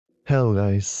Hello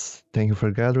guys, thank you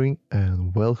for gathering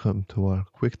and welcome to our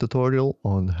quick tutorial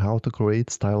on how to create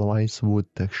stylized wood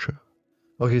texture.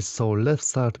 Okay, so let's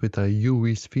start with a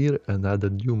UV sphere and add a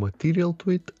new material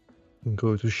to it.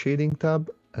 Go to shading tab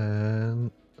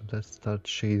and let's start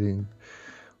shading.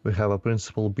 We have a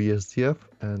principled BSDF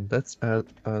and let's add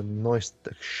a noise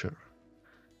texture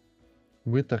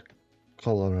with a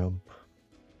color ramp.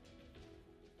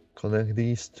 Connect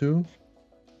these two.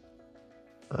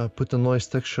 Put the noise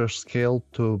texture scale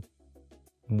to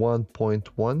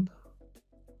 1.1.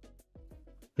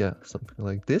 Yeah, something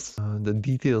like this. The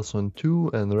details on 2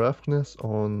 and roughness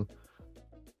on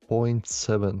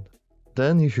 0.7.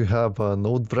 Then if you have a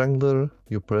node wrangler,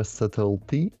 you press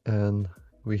ZLT and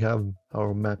we have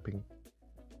our mapping.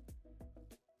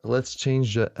 Let's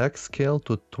change the X scale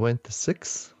to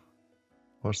 26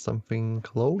 or something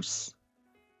close.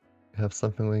 We have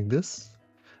something like this.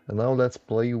 And now let's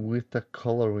play with the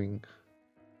coloring.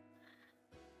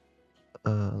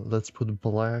 Let's put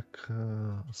black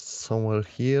somewhere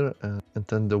here and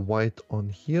then the white on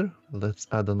here. Let's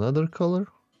add another color,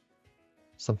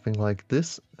 something like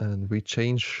this, and we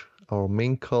change our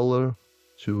main color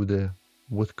to the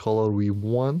wood color we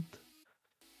want,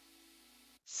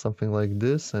 something like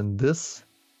this and this.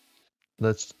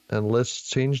 Let's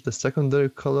change the secondary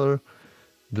color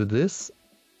to this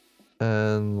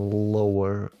and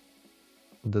lower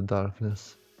the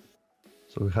darkness,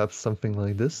 so we have something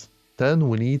like this. Then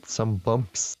we need some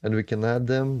bumps and we can add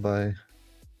them by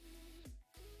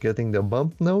getting the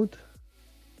bump node,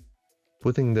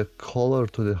 putting the color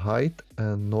to the height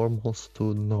and normals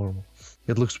to normals.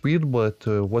 It looks weird, but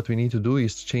what we need to do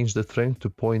is change the strength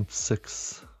to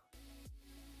 0.6.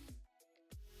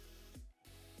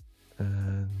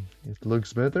 And it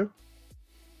looks better.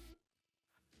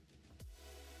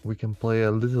 We can play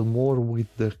a little more with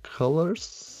the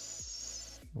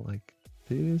colors, like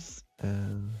this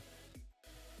and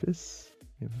this,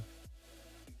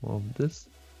 more of this,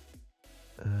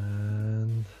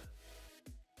 and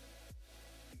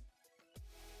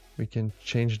we can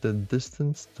change the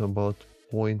distance to about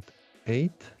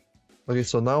 0.8. Okay,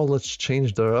 so now let's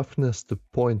change the roughness to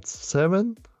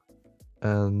 0.7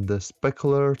 and the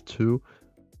specular to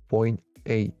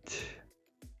 0.8.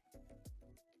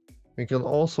 We can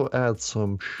also add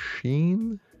some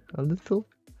sheen a little,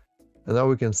 and now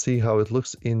we can see how it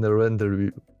looks in the render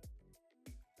view.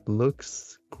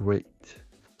 Looks great.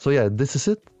 So yeah, this is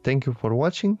it. Thank you for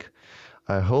watching.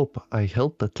 I hope I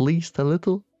helped at least a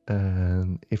little,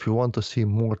 and if you want to see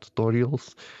more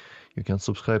tutorials, you can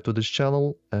subscribe to this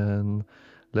channel and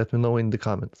let me know in the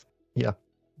comments. Yeah,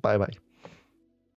 bye bye.